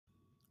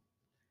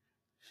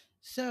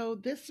So,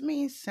 this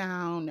may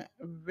sound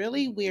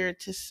really weird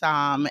to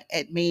some,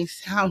 it may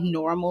sound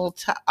normal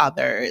to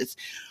others,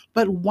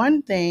 but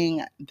one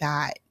thing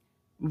that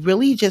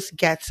really just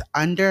gets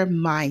under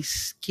my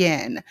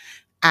skin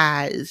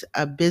as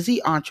a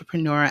busy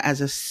entrepreneur,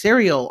 as a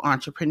serial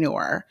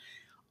entrepreneur,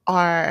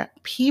 are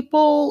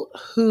people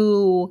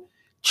who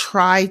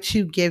try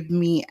to give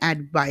me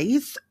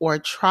advice or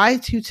try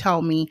to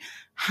tell me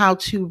how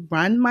to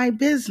run my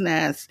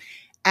business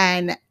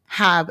and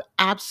have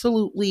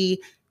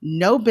absolutely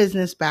no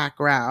business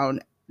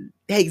background.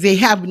 They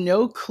have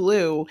no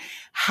clue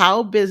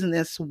how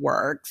business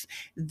works.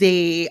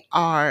 They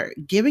are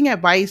giving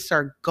advice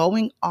or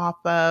going off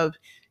of,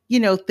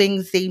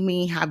 things they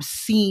may have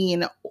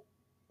seen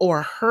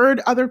or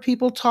heard other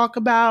people talk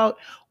about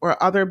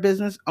or other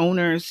business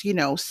owners,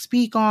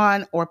 speak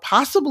on, or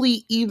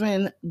possibly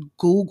even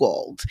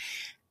Googled.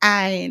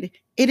 And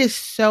it is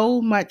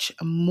so much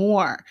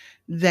more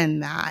than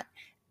that.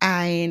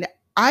 And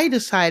I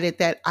decided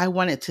that I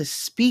wanted to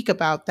speak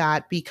about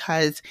that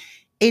because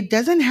it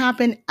doesn't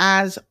happen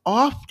as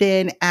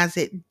often as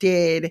it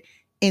did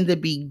in the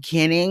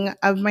beginning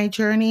of my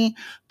journey,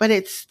 but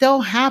it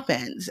still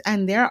happens.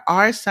 And there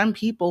are some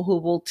people who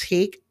will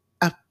take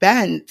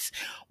offense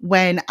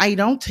when I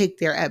don't take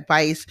their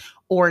advice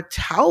or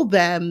tell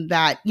them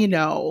that,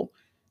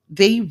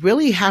 they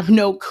really have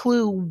no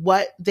clue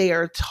what they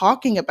are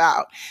talking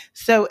about.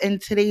 So, in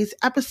today's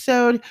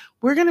episode,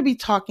 we're going to be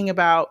talking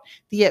about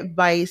the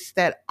advice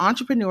that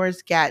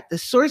entrepreneurs get, the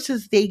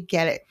sources they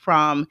get it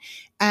from,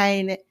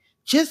 and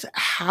just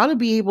how to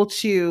be able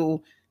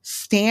to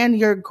stand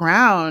your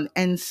ground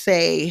and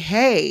say,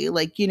 hey,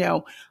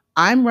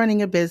 I'm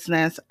running a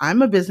business,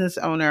 I'm a business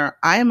owner,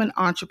 I am an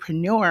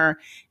entrepreneur,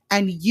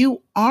 and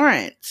you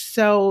aren't.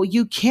 So,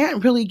 you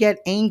can't really get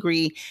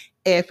angry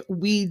if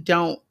we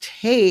don't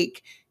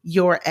take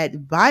your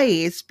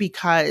advice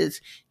because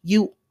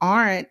you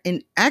aren't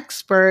an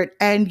expert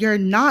and you're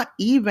not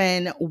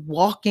even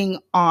walking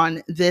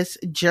on this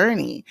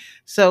journey.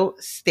 So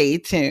stay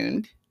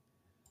tuned.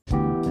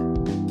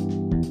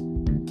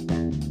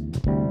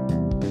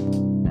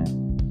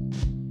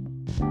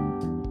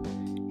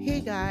 Hey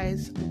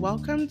guys,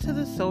 welcome to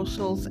the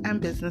Socials and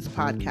Business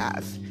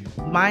Podcast,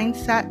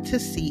 Mindset to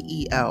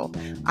CEO.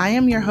 I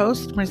am your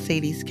host,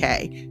 Mercedes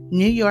K,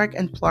 New York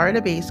and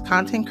Florida based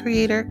content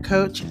creator,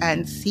 coach,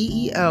 and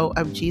CEO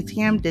of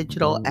GTM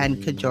Digital and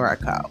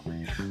Kajorako.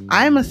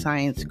 I am a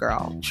science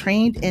girl,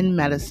 trained in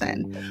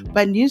medicine,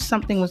 but knew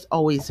something was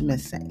always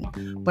missing.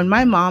 When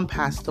my mom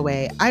passed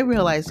away, I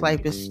realized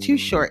life is too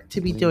short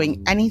to be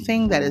doing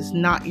anything that is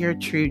not your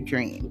true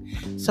dream.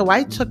 So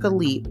I took a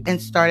leap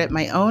and started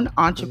my own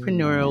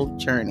entrepreneurial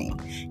journey.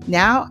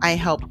 Now I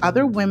help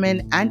other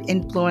women and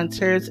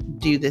influencers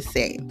do the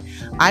same.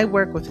 I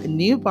work with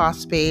new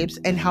boss babes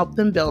and help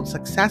them build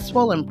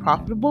successful and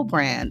profitable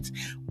brands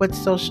with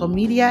social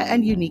media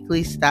and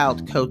uniquely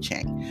styled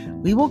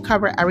coaching. We will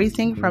cover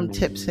everything from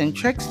tips and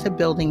tricks to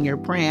building your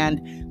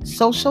brand,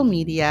 social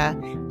media,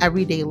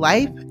 everyday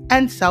life,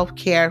 and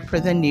self-care for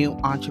the new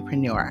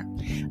entrepreneur.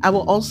 I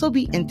will also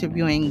be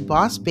interviewing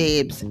boss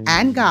babes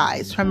and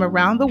guys from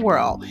around the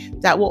world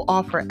that will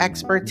offer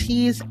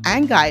expertise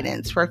and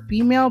guidance for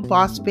female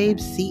boss babe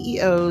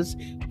CEOs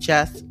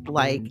just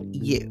like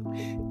you.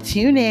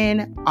 Tune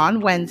in on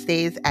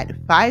Wednesdays at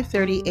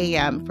 5:30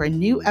 a.m. for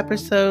new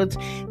episodes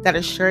that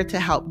are sure to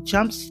help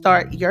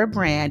jumpstart your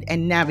brand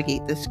and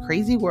navigate this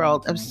crazy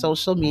world of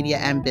social media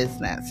and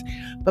business.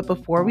 But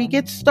before we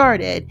get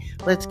started,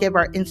 let's give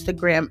our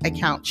Instagram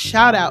account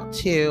shout out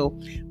to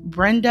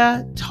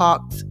Brenda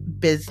Talks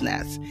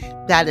Business.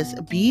 That is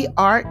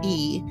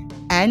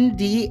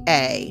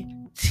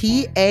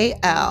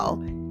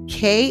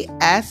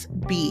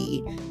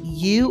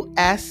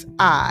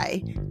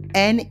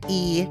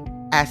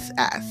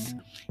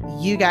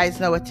You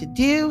guys know what to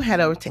do. Head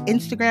over to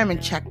Instagram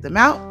and check them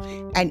out.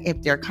 And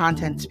if their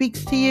content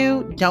speaks to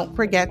you, don't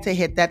forget to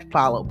hit that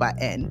follow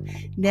button.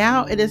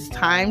 Now it is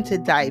time to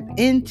dive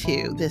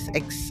into this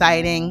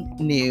exciting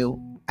new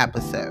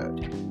episode.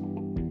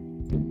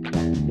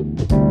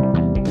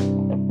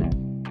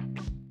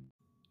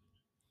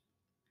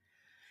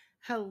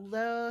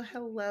 Hello,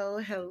 hello,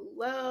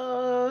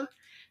 hello.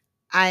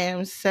 I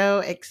am so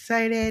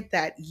excited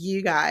that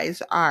you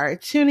guys are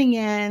tuning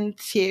in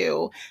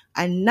to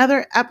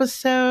another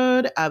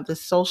episode of the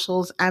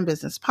Socials and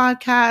Business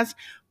Podcast,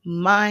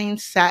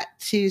 Mindset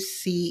to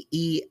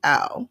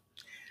CEO.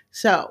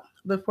 So,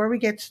 before we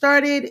get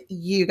started,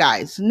 you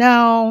guys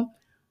know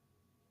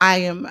I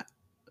am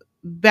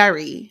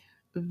very,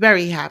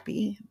 very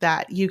happy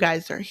that you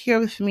guys are here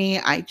with me.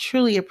 I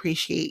truly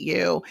appreciate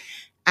you.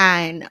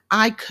 And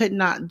I could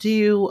not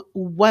do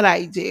what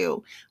I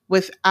do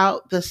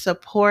without the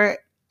support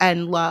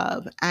and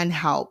love and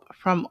help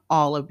from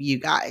all of you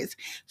guys.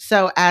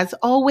 So, as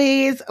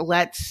always,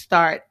 let's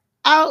start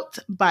out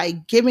by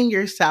giving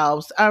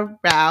yourselves a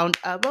round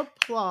of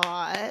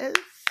applause.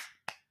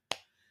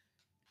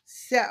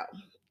 So,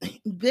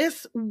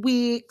 this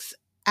week's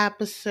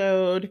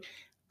episode,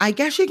 I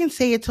guess you can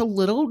say it's a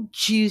little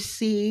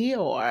juicy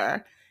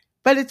or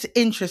But it's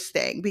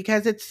interesting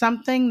because it's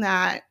something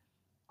that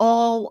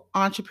all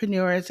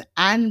entrepreneurs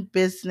and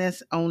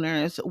business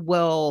owners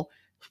will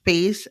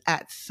face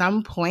at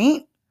some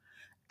point,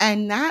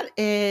 and that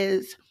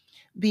is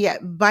the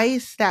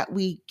advice that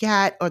we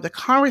get or the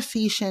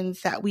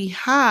conversations that we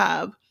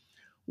have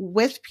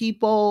with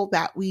people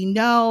that we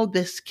know.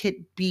 This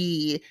could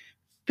be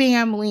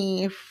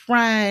family,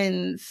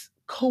 friends,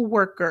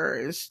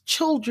 coworkers,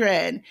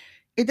 children,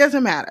 it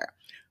doesn't matter.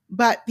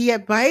 But the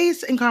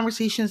advice and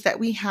conversations that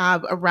we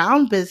have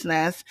around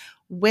business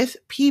with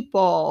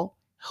people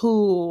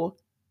who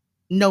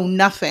know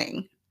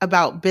nothing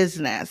about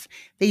business.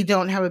 They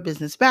don't have a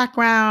business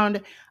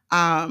background.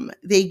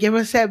 They give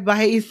us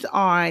advice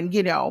on,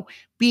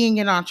 being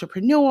an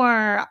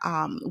entrepreneur,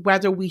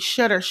 whether we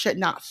should or should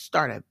not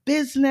start a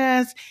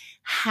business,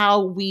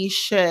 how we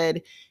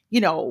should,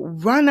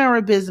 run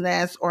our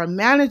business or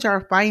manage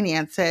our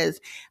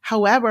finances.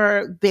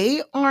 However,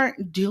 they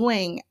aren't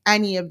doing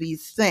any of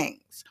these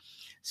things.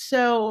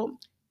 So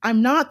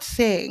I'm not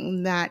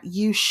saying that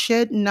you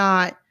should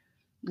not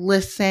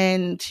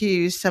listen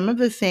to some of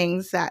the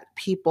things that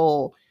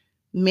people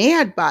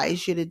may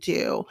advise you to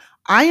do.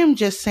 I am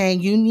just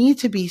saying you need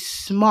to be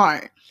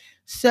smart.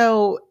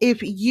 So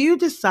if you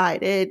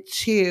decided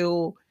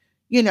to,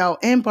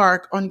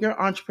 embark on your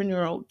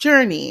entrepreneurial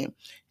journey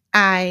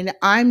and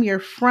I'm your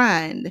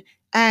friend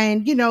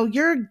and,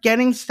 you're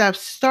getting stuff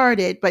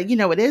started, but,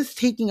 it is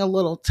taking a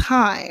little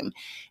time,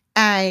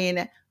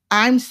 and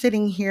I'm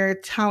sitting here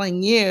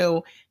telling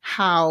you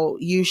how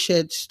you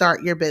should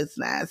start your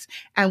business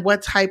and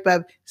what type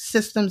of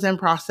systems and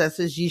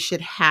processes you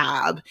should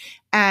have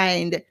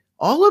and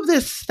all of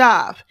this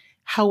stuff.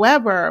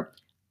 However,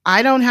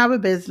 I don't have a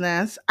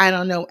business. I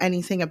don't know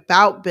anything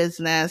about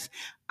business.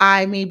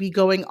 I may be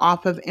going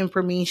off of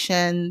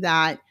information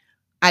that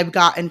I've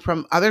gotten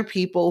from other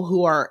people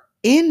who are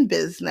in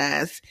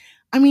business.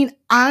 I mean,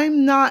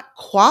 I'm not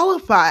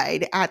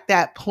qualified at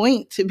that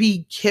point to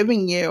be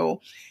giving you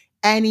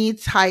any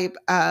type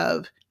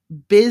of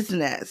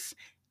business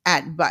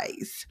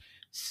advice.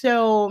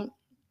 So,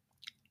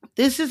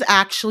 this is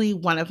actually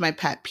one of my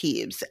pet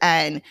peeves.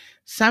 And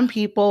some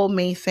people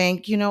may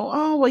think,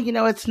 oh,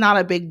 well, it's not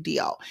a big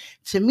deal.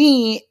 To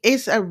me,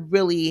 it's a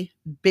really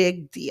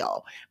big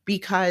deal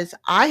because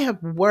I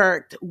have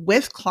worked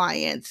with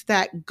clients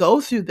that go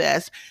through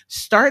this,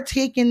 start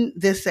taking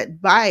this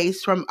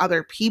advice from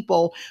other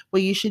people.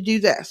 Well, you should do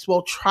this.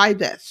 Well, try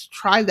this,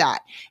 try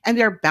that. And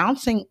they're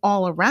bouncing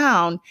all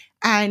around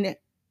and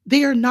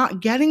they are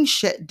not getting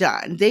shit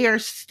done. They are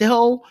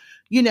still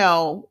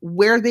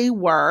where they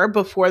were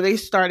before they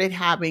started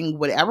having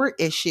whatever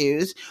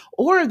issues,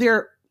 or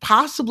they're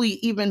possibly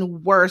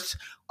even worse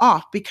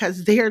off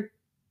because they're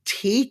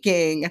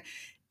taking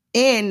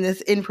in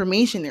this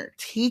information, they're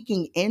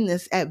taking in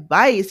this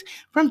advice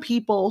from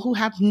people who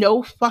have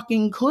no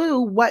fucking clue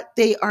what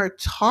they are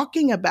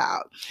talking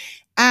about.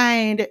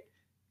 And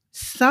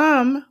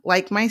some,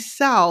 like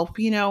myself,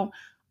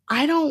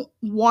 I don't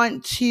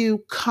want to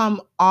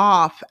come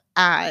off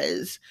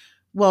as,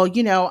 well,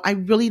 I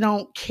really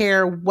don't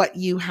care what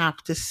you have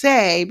to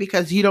say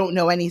because you don't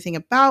know anything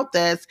about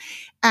this.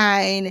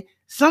 And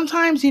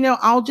sometimes,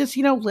 I'll just,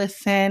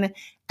 listen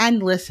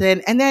and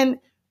listen. And then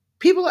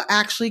people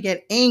actually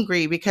get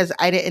angry because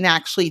I didn't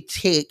actually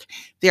take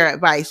their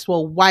advice.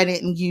 Well, why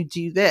didn't you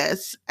do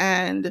this?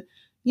 And,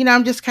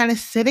 I'm just kind of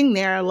sitting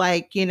there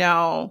like,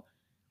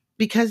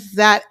 because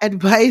that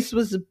advice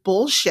was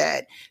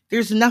bullshit.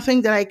 There's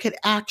nothing that I could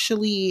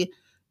actually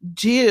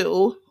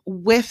do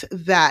with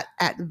that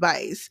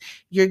advice.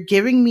 You're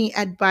giving me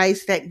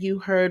advice that you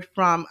heard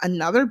from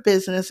another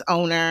business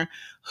owner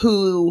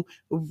who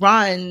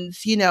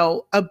runs,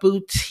 a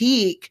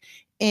boutique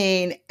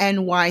in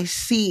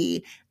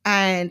NYC.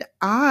 And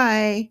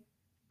I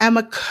am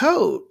a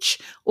coach,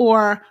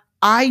 or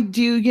I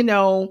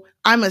do,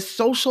 I'm a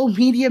social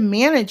media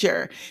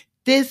manager.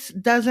 This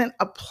doesn't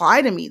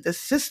apply to me. The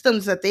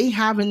systems that they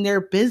have in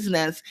their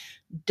business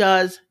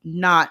does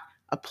not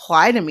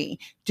apply to me.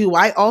 Do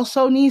I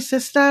also need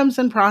systems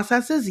and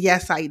processes?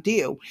 Yes, I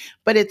do.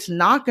 But it's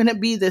not going to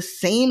be the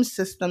same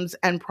systems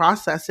and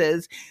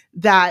processes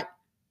that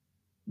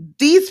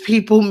these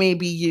people may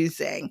be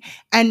using.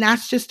 And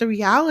that's just the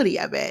reality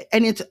of it.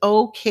 And it's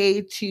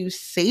okay to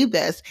say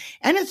this,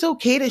 and it's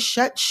okay to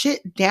shut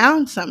shit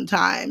down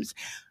sometimes.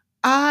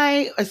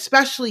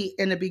 Especially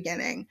in the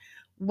beginning,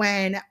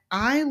 when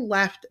I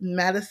left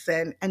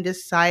medicine and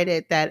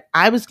decided that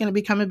I was going to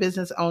become a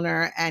business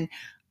owner and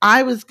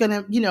I was going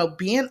to,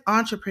 be an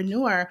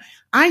entrepreneur,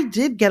 I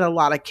did get a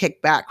lot of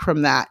kickback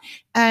from that.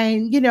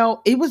 And,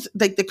 it was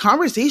like the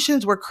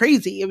conversations were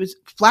crazy. It was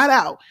flat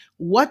out,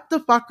 what the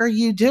fuck are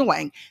you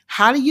doing?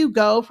 How do you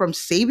go from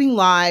saving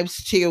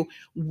lives to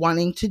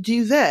wanting to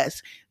do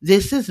this?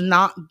 This is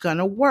not going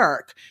to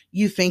work.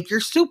 You think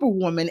you're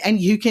Superwoman and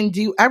you can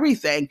do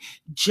everything.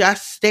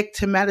 Just stick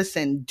to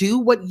medicine. Do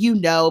what you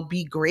know,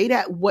 be great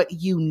at what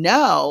you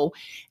know,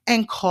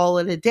 and call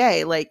it a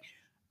day. Like,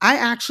 I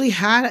actually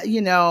had,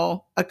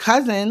 a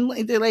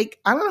cousin. They're like,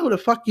 I don't know who the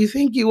fuck you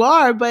think you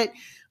are, but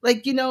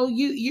Like,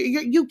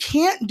 you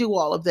can't do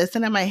all of this.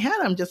 And in my head,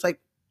 I'm just like,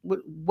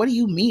 what do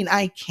you mean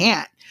I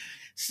can't?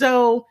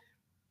 So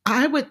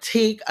I would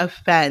take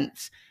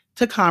offense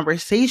to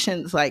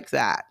conversations like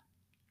that.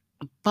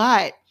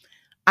 But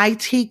I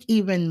take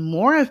even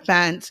more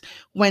offense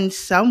when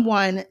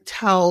someone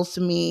tells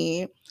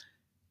me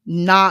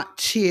not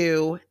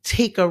to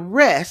take a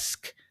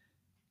risk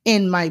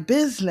in my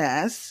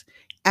business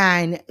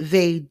and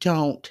they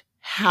don't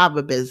have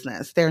a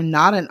business. They're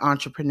not an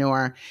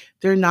entrepreneur.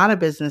 They're not a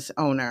business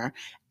owner.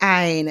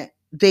 And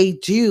they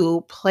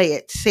do play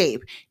it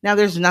safe. Now,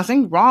 there's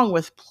nothing wrong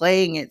with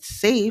playing it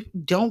safe.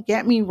 Don't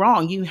get me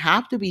wrong. You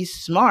have to be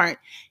smart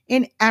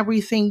in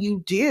everything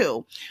you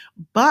do.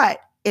 But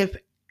if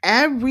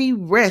every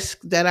risk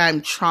that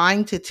I'm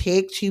trying to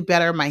take to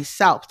better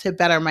myself, to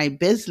better my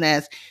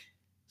business,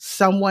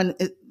 someone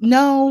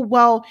no,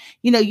 well,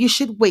 you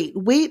should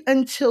wait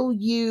until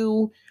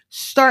you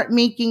start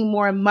making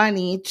more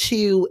money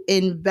to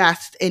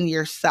invest in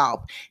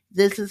yourself.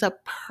 This is a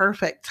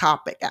perfect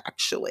topic,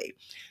 actually.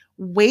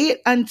 Wait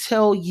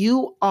until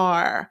you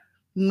are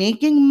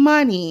making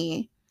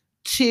money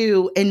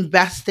to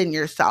invest in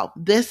yourself.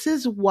 This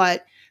is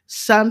what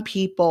some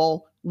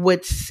people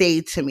would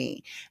say to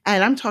me,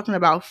 and I'm talking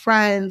about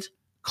friends,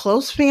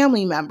 close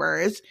family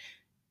members.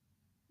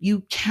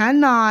 You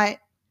cannot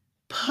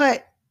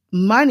put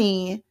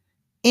money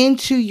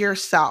into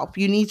yourself.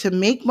 You need to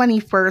make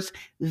money first,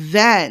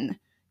 then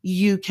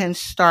you can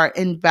start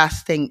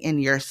investing in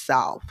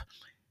yourself.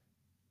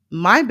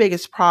 My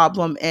biggest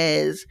problem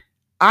is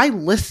I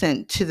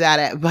listened to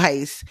that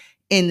advice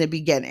in the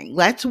beginning.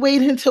 Let's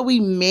wait until we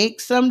make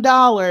some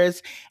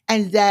dollars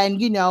and then,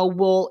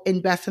 we'll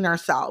invest in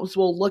ourselves.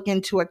 We'll look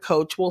into a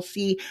coach. We'll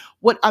see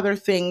what other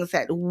things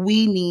that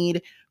we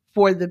need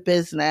for the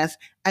business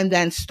and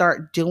then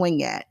start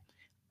doing it.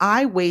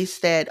 I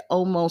wasted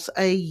almost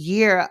a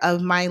year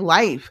of my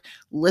life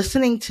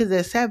listening to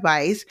this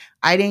advice.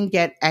 I didn't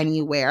get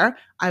anywhere.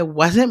 I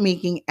wasn't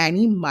making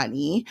any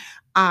money.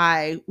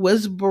 I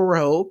was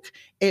broke.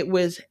 It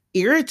was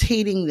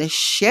irritating the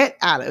shit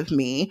out of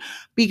me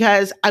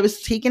because I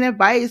was taking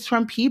advice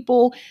from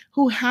people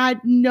who had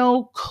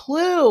no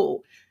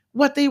clue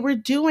what they were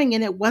doing.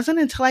 And it wasn't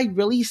until I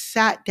really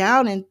sat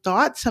down and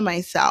thought to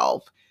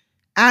myself,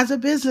 as a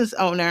business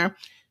owner,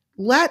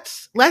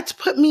 let's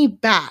put me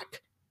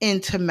back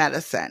into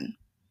medicine.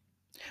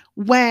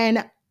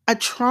 When a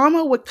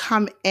trauma would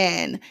come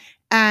in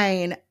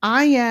and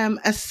I am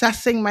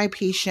assessing my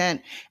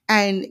patient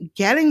and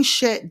getting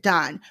shit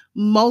done,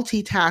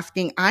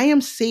 multitasking, I am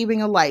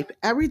saving a life.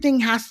 Everything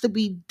has to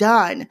be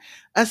done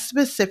a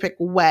specific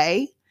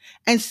way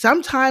and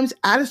sometimes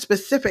at a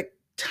specific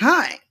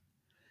time.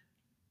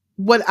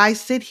 Would I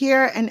sit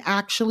here and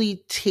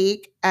actually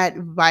take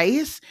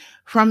advice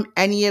from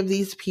any of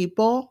these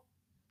people?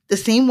 The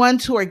same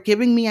ones who are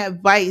giving me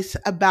advice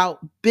about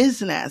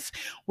business,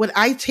 would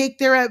I take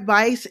their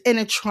advice in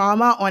a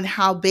trauma on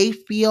how they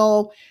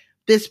feel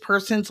this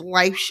person's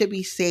life should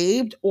be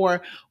saved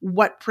or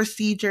what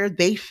procedure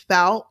they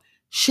felt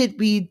should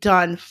be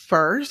done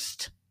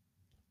first?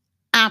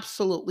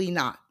 Absolutely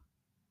not.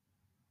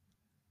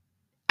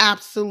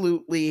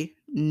 Absolutely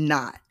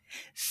not.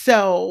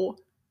 So,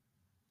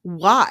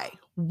 why?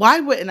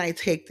 Why wouldn't I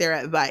take their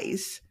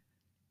advice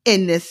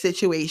in this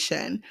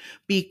situation?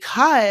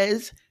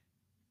 Because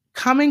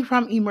coming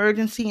from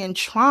emergency and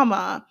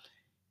trauma,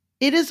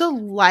 it is a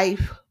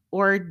life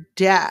or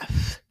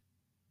death.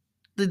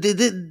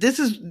 This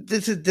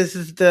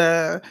is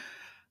the,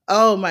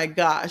 oh my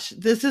gosh,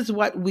 this is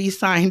what we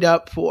signed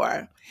up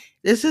for.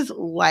 This is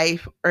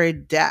life or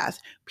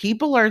death.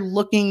 People are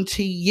looking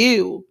to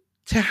you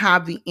to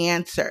have the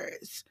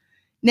answers.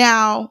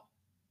 Now,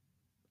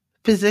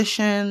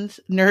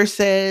 physicians,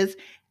 nurses,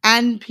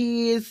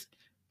 NPs,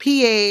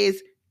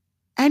 PAs,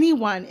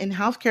 anyone in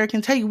healthcare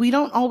can tell you we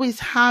don't always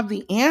have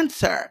the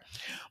answer.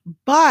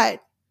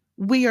 But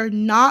we are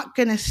not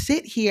going to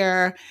sit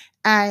here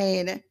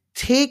and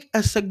take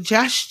a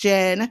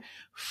suggestion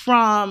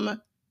from,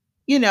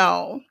 you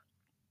know,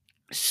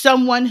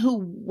 someone who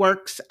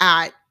works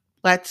at,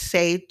 let's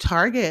say,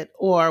 Target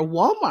or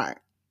Walmart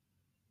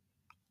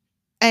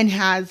and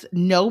has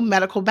no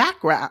medical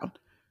background.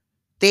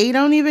 They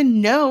don't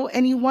even know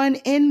anyone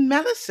in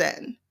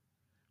medicine,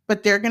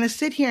 but they're going to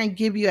sit here and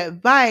give you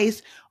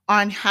advice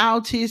on how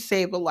to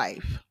save a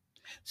life.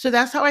 So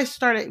that's how I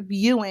started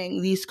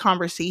viewing these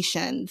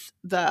conversations,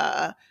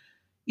 the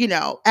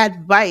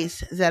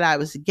advice that I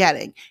was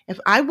getting. If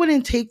I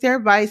wouldn't take their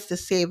advice to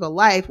save a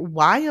life,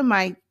 why am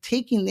I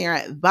taking their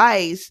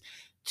advice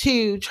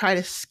to try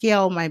to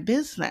scale my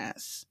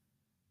business?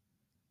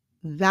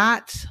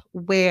 That's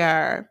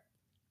where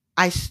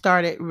I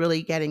started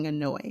really getting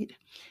annoyed.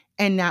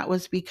 And that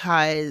was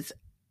because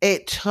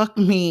it took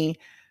me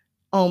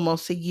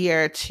almost a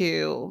year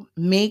to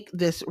make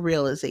this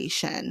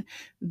realization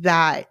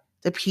that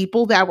the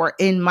people that were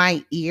in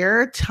my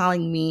ear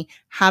telling me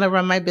how to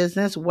run my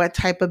business, what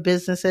type of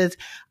businesses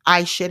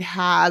I should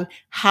have,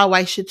 how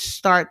I should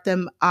start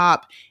them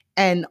up,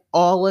 and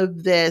all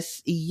of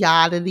this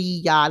yada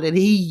yada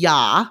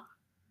yah,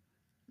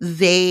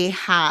 they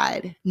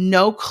had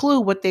no clue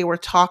what they were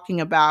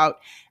talking about.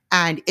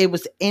 And it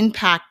was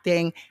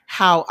impacting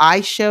how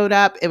I showed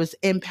up. It was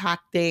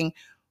impacting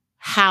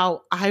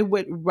how I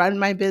would run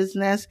my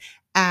business.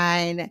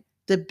 And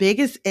the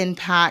biggest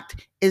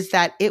impact is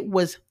that it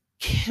was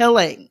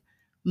killing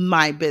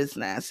my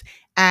business.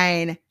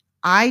 And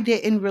I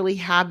didn't really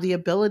have the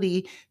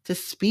ability to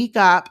speak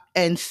up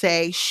and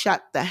say,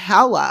 shut the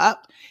hell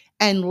up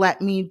and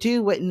let me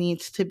do what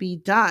needs to be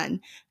done.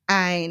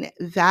 And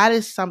that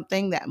is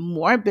something that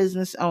more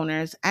business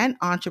owners and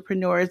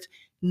entrepreneurs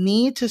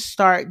need to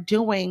start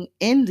doing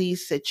in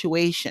these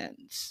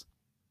situations.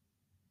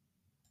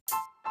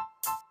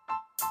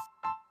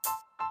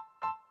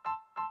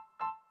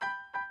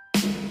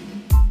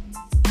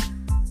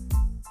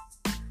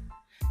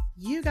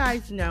 You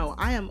guys know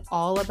I am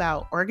all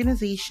about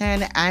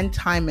organization and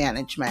time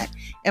management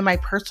in my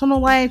personal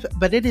life,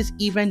 but it is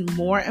even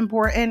more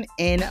important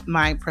in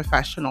my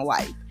professional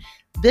life.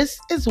 This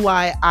is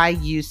why I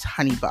use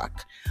HoneyBook.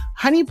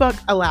 HoneyBook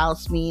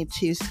allows me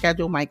to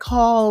schedule my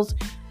calls,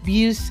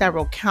 view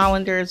several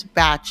calendars,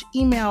 batch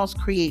emails,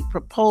 create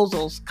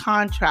proposals,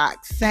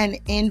 contracts, send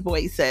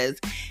invoices,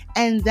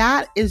 and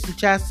that is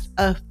just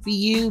a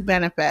few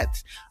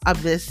benefits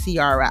of this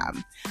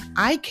CRM.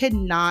 I could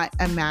not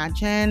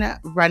imagine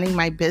running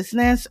my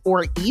business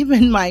or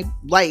even my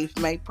life,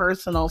 my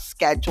personal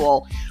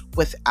schedule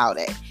without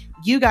it.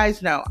 You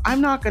guys know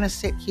I'm not going to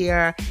sit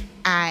here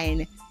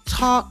and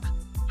talk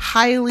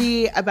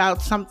highly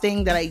about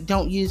something that I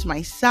don't use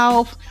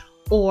myself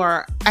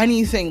or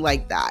anything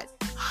like that.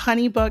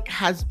 HoneyBook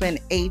has been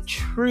a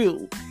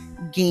true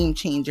game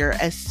changer,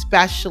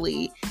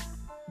 especially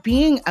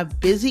being a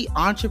busy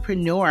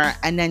entrepreneur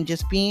and then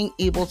just being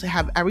able to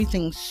have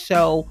everything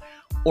so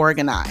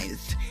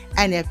organized.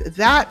 And if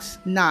that's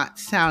not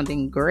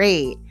sounding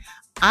great,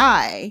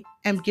 I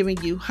am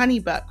giving you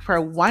HoneyBook for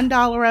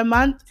 $1 a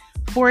month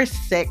for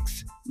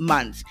 6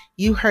 months.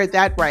 You heard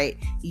that right.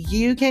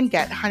 You can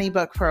get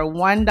HoneyBook for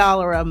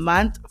 $1 a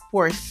month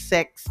for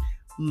 6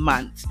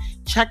 months.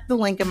 Check the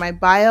link in my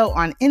bio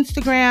on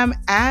Instagram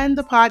and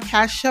the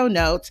podcast show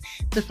notes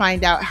to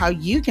find out how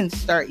you can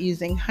start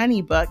using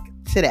HoneyBook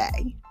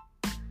today.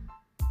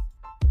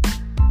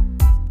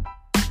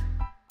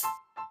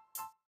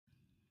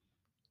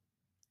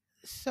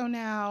 So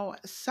now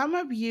some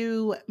of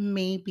you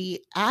may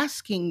be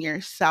asking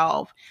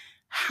yourself,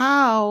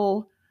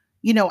 how,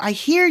 I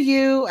hear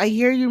you,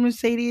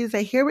 Mercedes,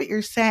 I hear what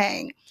you're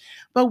saying.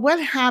 But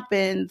what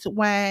happens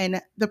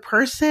when the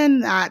person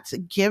that's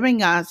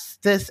giving us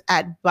this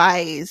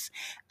advice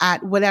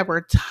at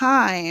whatever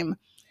time,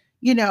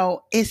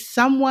 is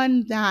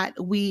someone that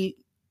we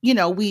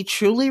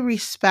truly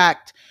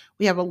respect.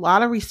 We have a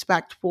lot of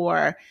respect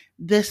for.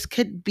 This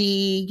could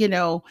be,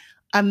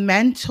 a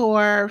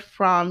mentor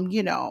from,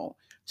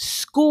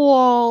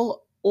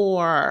 school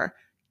or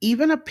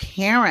even a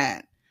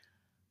parent.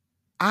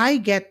 I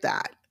get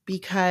that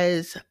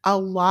because a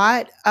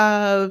lot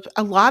of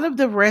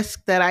the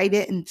risk that I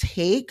didn't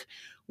take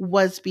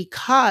was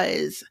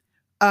because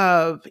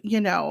of,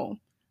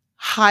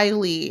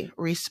 highly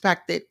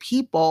respected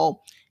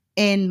people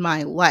in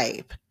my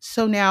life.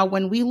 So now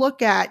when we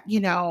look at,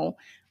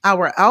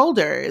 our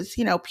elders,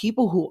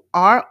 people who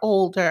are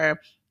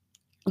older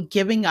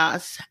giving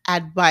us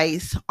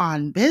advice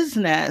on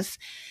business,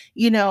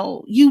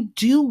 you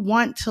do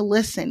want to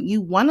listen. You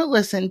want to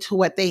listen to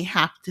what they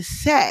have to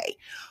say.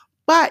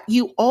 But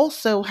you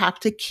also have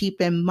to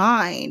keep in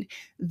mind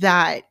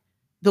that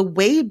the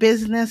way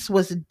business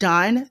was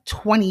done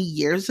 20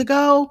 years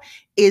ago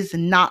is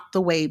not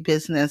the way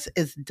business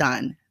is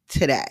done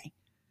today.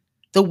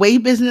 The way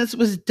business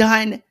was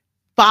done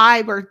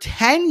 5 or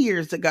 10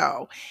 years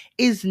ago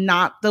is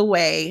not the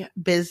way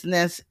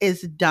business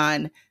is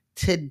done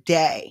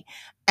today.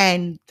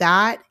 And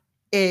that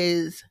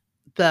is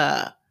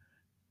the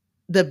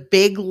the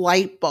big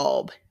light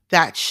bulb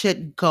that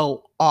should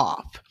go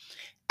off.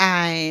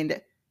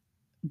 And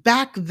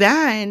back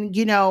then,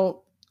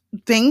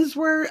 things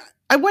were,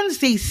 I wouldn't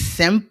say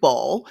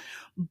simple,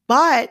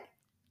 but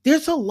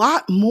there's a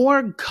lot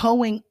more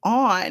going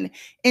on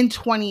in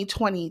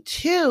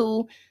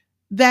 2022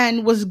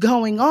 than was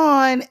going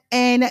on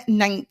in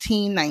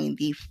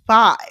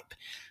 1995.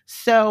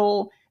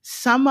 So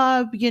some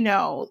of,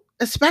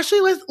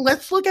 especially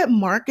let's look at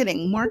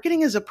marketing.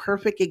 Marketing is a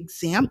perfect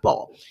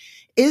example.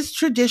 Is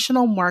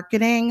traditional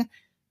marketing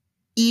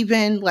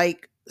even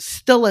like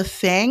still a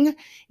thing?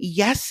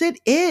 Yes, it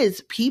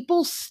is.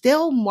 People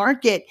still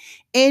market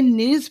in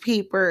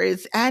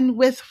newspapers and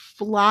with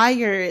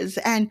flyers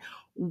and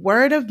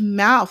word of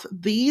mouth.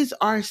 These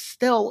are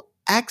still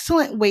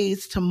excellent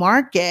ways to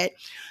market.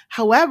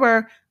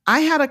 However, I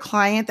had a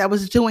client that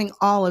was doing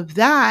all of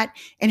that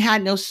and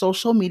had no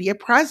social media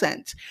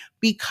presence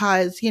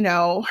because,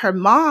 her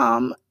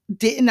mom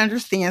didn't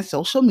understand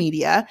social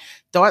media,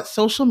 thought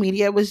social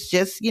media was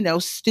just,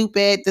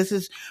 stupid. This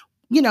is,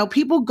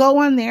 people go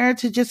on there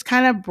to just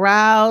kind of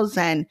browse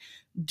and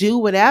do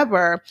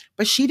whatever.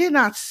 But she did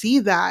not see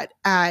that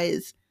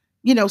as,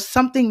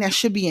 something that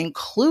should be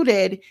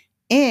included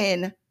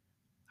in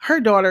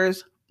her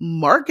daughter's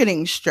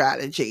marketing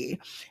strategy.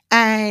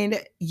 And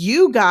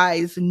you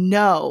guys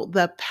know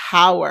the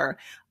power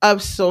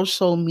of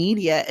social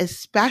media,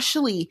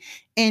 especially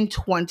in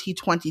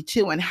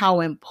 2022, and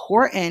how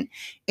important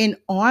an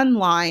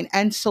online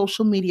and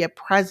social media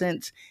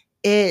presence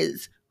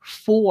is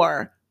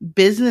for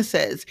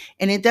businesses.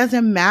 And it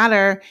doesn't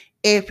matter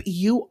if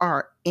you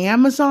are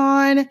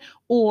Amazon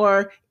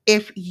or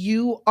if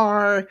you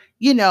are,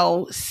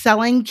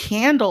 selling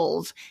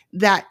candles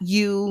that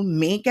you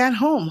make at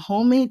home,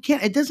 homemade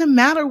candles. It doesn't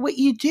matter what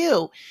you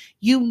do.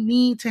 You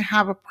need to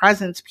have a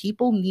presence.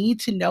 People need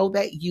to know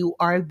that you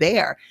are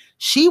there.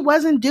 She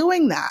wasn't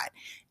doing that.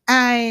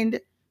 And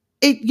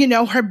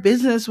her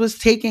business was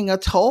taking a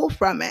toll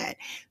from it.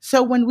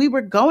 So when we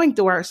were going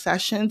through our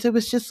sessions, it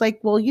was just like,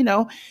 well,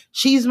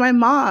 she's my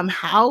mom.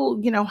 How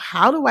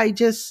do I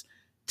just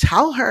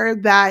tell her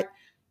that,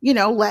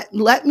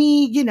 let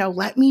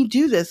me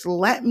do this.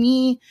 Let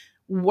me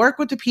work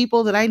with the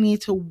people that I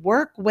need to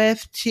work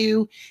with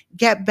to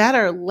get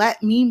better.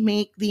 Let me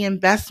make the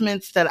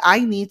investments that I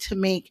need to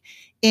make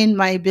in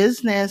my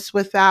business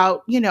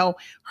without,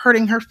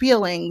 hurting her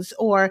feelings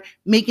or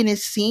making it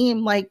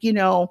seem like,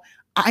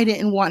 I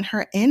didn't want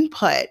her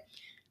input.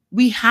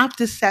 We have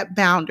to set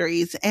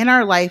boundaries in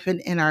our life and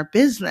in our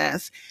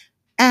business.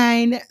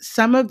 And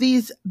some of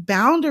these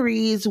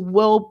boundaries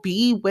will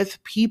be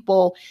with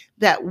people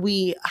that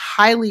we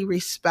highly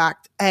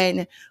respect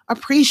and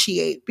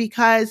appreciate,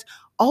 because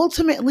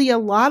ultimately, a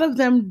lot of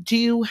them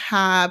do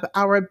have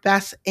our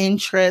best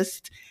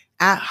interest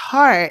at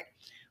heart.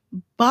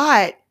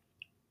 But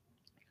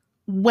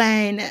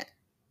when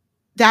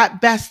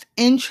that best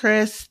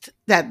interest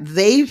that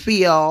they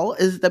feel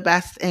is the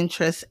best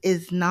interest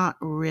is not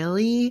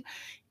really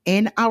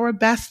in our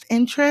best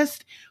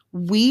interest,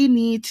 we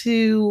need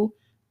to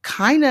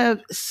kind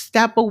of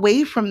step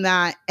away from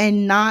that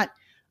and not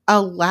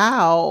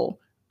allow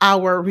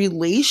our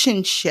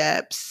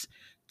relationships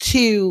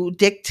to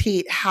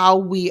dictate how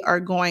we are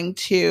going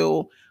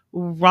to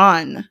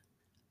run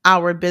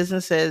our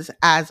businesses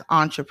as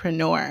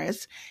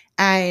entrepreneurs.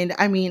 And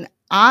I mean,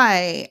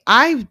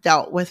 I've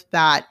dealt with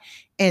that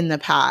in the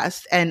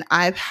past, and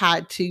I've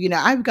had to,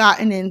 I've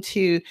gotten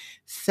into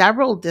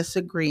several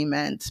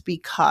disagreements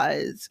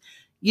because,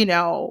 you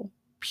know,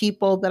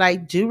 people that I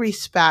do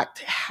respect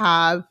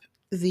have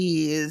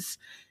these,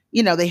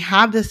 they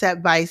have this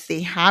advice,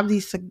 they have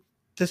the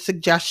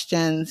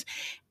suggestions,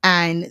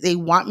 and they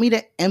want me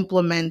to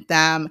implement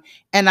them,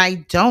 and I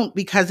don't,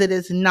 because it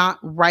is not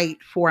right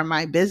for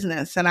my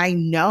business. And I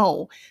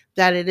know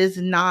that it is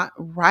not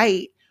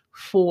right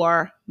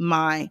for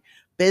my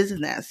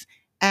business.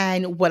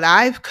 And what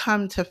I've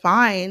come to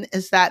find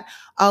is that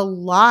a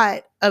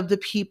lot of the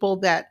people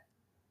that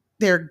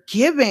they're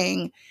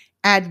giving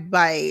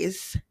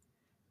advice,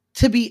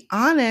 to be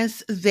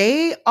honest,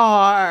 their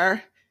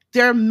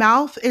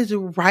mouth is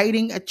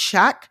writing a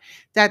check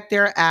that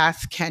their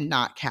ass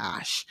cannot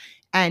cash.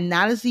 And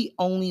that is the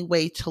only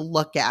way to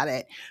look at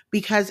it.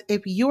 Because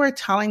if you are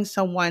telling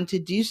someone to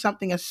do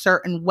something a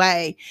certain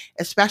way,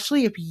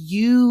 especially if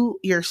you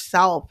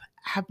yourself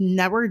have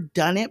never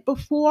done it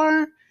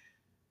before,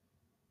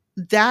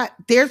 that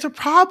there's a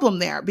problem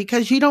there,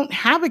 because you don't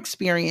have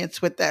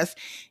experience with this.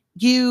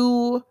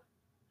 You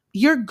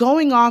you're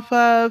going off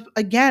of,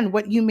 again,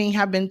 what you may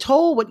have been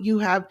told, what you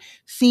have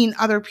seen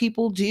other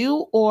people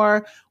do,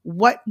 or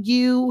what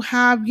you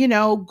have,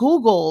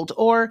 Googled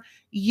or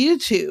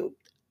YouTube.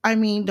 I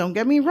mean, don't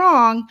get me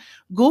wrong,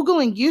 Google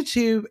and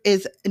YouTube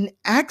is an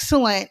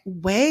excellent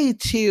way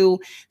to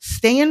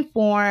stay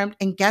informed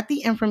and get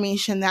the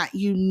information that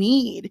you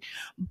need.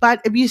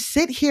 But if you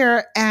sit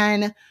here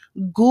and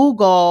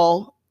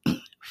Google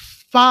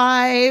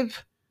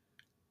 5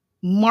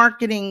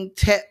 marketing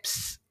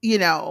tips,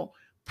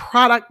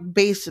 product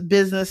based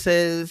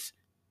businesses,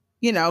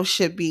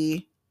 should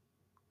be,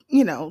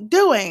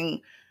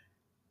 doing,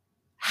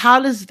 how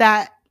does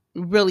that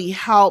really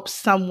help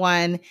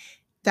someone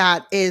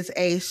that is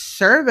a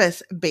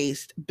service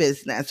based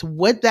business?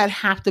 Would that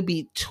have to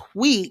be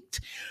tweaked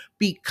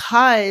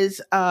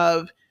because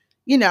of,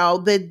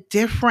 the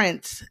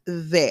difference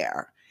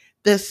there?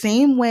 The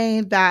same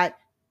way that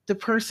the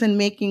person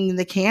making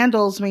the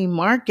candles may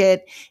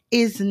market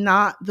is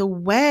not the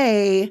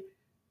way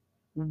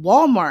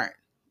Walmart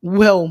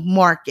will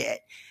market,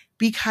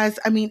 because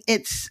I mean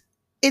it's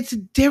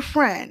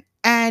different,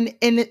 and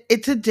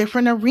it's a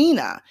different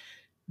arena.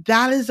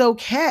 That is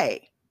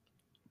okay.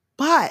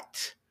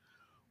 But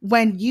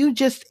when you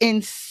just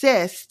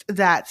insist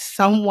that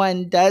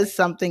someone does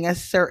something a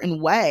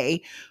certain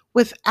way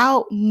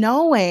without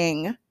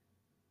knowing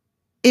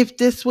if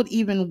this would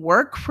even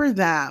work for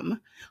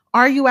them,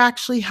 are you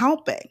actually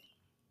helping?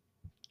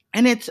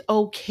 And it's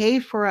okay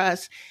for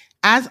us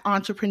as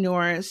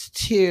entrepreneurs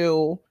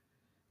to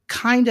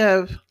kind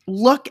of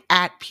look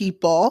at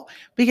people,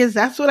 because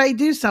that's what I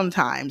do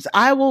sometimes.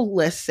 I will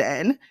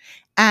listen,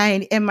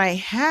 and in my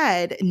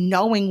head,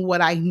 knowing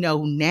what I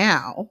know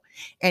now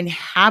and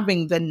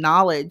having the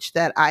knowledge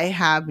that I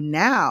have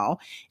now,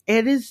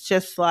 it is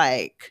just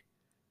like,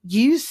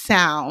 you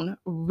sound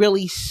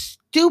really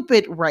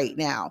stupid right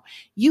now.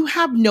 You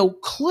have no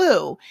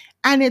clue.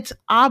 And it's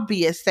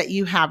obvious that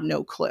you have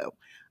no clue.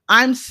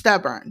 I'm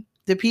stubborn.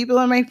 The people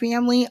in my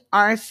family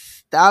are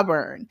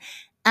stubborn.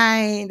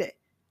 And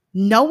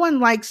no one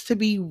likes to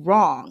be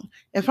wrong.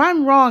 If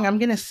I'm wrong, I'm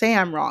going to say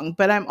I'm wrong.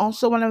 But I'm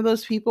also one of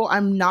those people,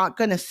 I'm not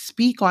going to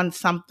speak on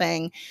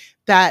something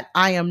that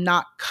I am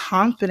not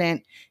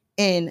confident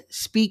in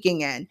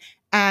speaking in.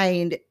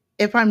 And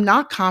if I'm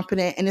not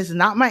confident and it's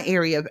not my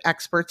area of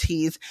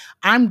expertise,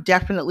 I'm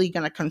definitely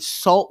going to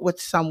consult with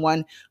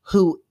someone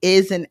who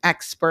is an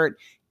expert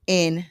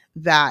in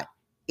that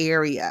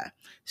area.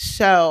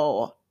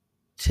 So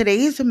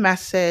today's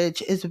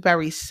message is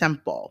very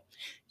simple.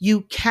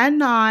 You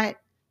cannot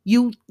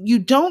you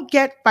don't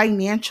get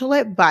financial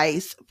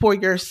advice for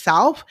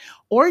yourself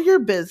or your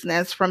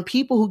business from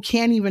people who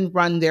can't even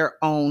run their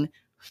own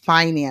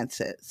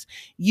finances.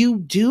 You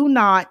do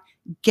not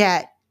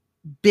get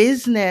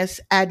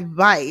business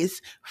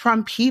advice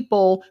from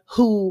people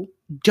who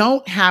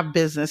don't have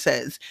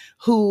businesses,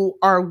 who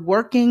are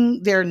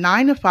working their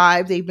 9 to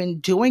 5. They've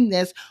been doing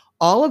this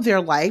all of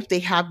their life. They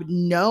have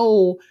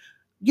no,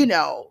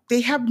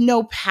 they have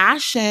no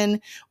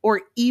passion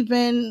or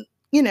even,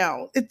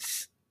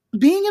 it's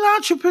being an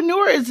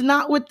entrepreneur is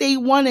not what they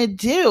want to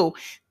do.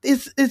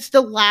 It's the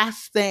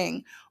last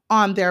thing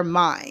on their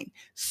mind.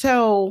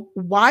 So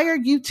why are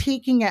you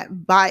taking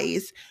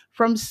advice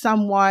from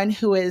someone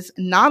who is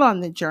not on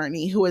the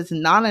journey, who is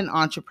not an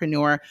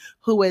entrepreneur,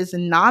 who is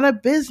not a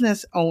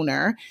business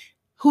owner,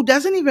 who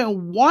doesn't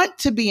even want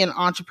to be an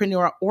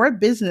entrepreneur or a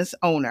business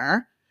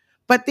owner,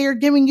 but they're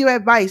giving you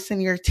advice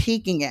and you're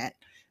taking it?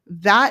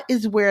 That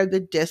is where the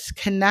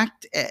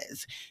disconnect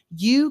is.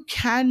 You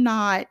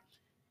cannot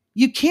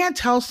you can't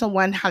tell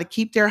someone how to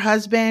keep their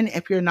husband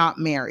if you're not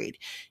married.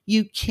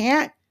 You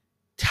can't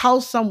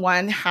tell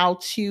someone how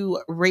to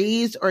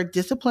raise or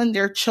discipline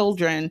their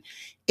children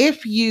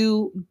if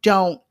you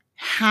don't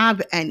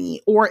have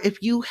any or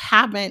if you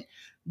haven't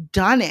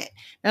done it.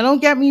 Now,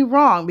 don't get me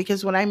wrong,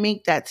 because when I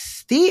make that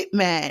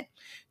statement,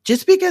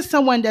 just because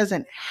someone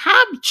doesn't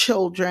have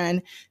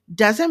children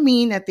doesn't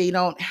mean that they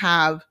don't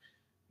have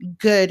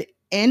good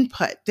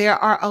input. There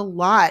are a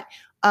lot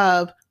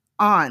of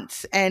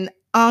aunts and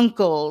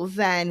uncles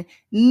and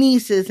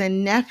nieces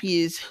and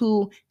nephews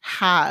who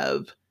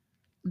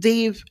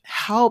they've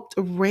helped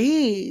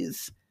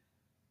raise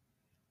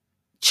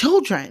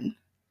children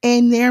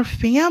in their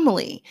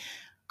family.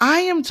 I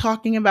am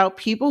talking about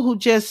people who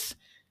just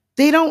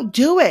they don't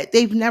do it.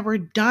 They've never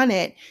done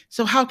it.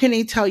 So how can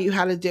they tell you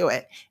how to do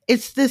it?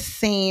 It's the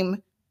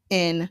same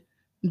in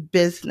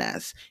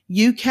business.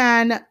 You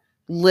can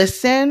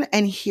listen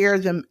and hear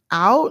them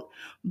out,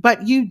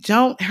 but you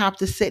don't have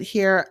to sit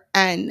here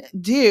and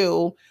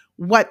do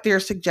what they're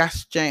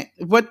suggesting,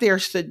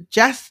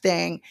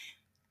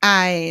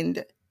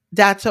 and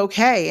that's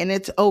okay. And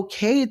it's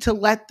okay to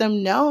let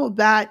them know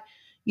that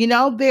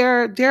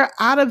they're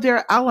out of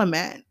their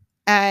element,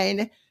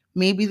 and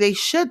maybe they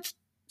should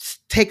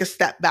take a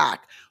step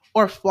back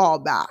or fall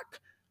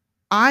back.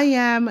 I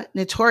am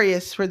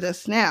notorious for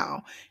this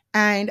now,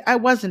 and I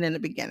wasn't in the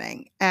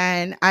beginning.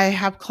 And I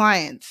have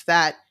clients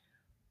that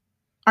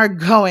are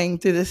going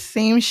through the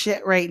same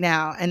shit right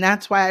now, and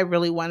that's why I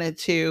really wanted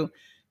to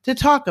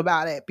talk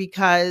about it,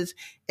 because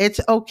it's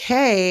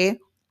okay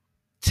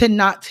to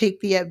not take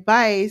the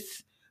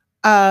advice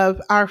of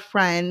our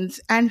friends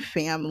and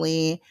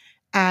family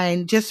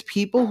and just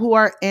people who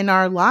are in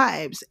our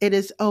lives. It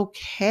is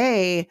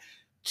okay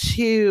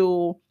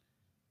to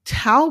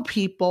tell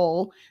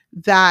people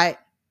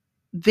that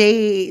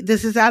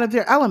this is out of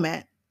their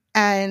element,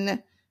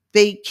 and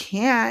they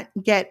can't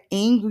get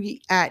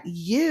angry at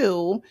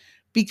you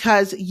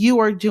because you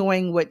are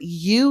doing what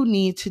you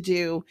need to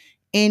do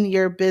in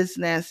your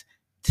business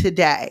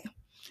today.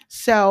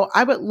 So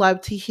I would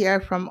love to hear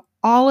from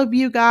all of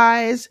you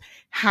guys.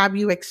 Have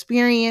you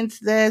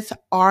experienced this?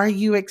 Are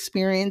you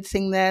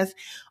experiencing this?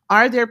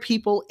 Are there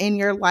people in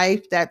your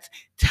life that's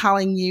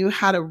telling you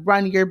how to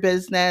run your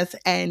business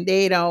and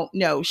they don't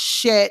know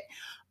shit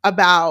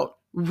about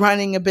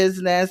running a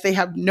business? They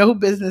have no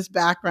business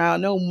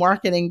background, no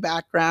marketing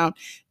background,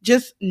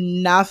 just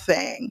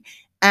nothing.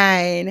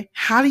 And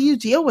how do you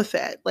deal with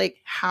it? Like,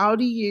 how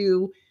do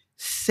you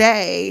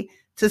say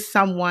to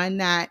someone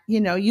that,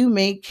 you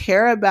may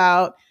care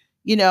about,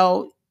 you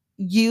know,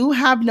 you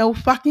have no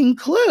fucking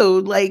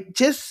clue. Like,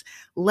 just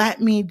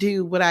let me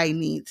do what I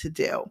need to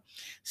do.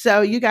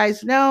 So, you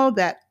guys know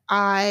that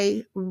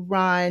I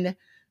run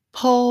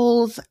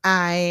polls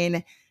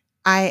and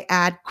I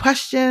add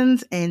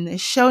questions in the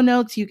show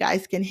notes. You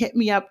guys can hit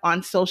me up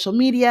on social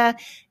media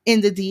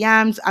in the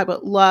DMs. I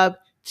would love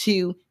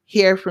to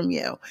hear from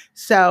you.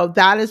 So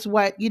that is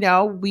what,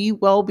 we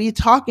will be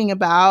talking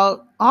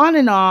about on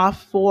and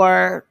off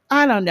for,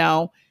 I don't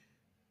know,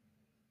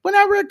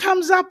 whenever it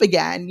comes up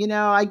again,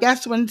 I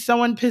guess when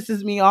someone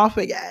pisses me off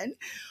again.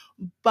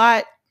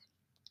 But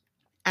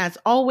as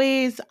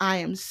always, I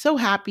am so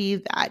happy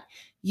that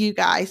you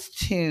guys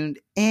tuned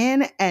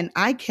in, and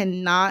I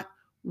cannot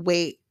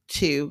wait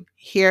to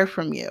hear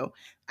from you.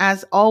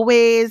 As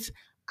always,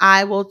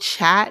 I will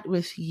chat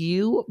with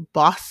you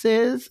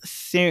bosses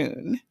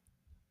soon.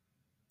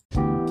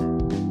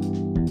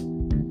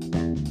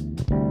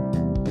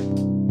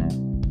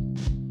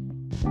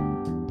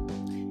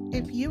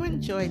 If you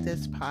enjoyed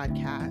this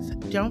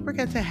podcast, don't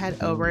forget to head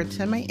over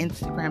to my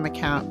Instagram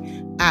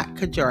account at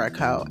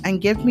Kajoriko and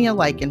give me a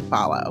like and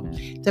follow.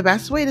 The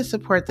best way to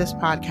support this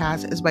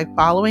podcast is by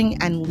following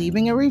and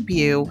leaving a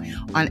review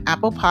on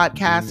Apple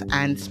Podcasts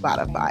and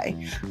Spotify.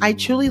 I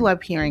truly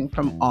love hearing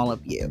from all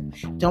of you.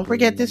 Don't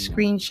forget to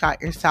screenshot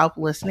yourself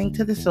listening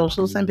to the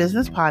Socials and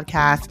Business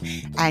Podcast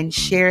and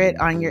share it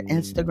on your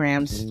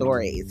Instagram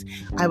stories.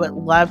 I would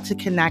love to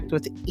connect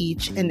with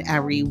each and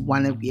every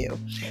one of you.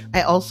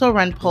 I also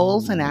run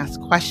polls and ask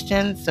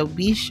questions, so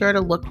be sure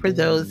to look for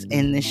those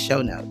in the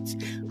show notes.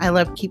 I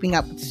love keeping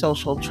up with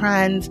social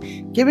trends,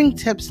 giving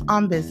tips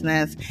on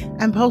business,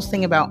 and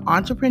posting about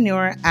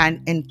entrepreneur and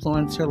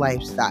influencer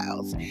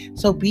lifestyles.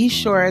 So be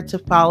sure to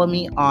follow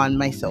me on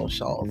my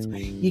socials.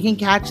 You can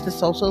catch the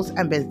Socials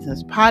and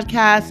Business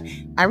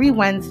Podcast every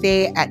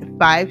Wednesday at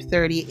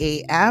 5:30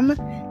 a.m.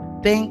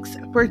 Thanks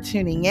for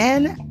tuning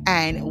in,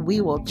 and we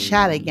will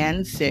chat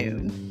again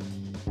soon.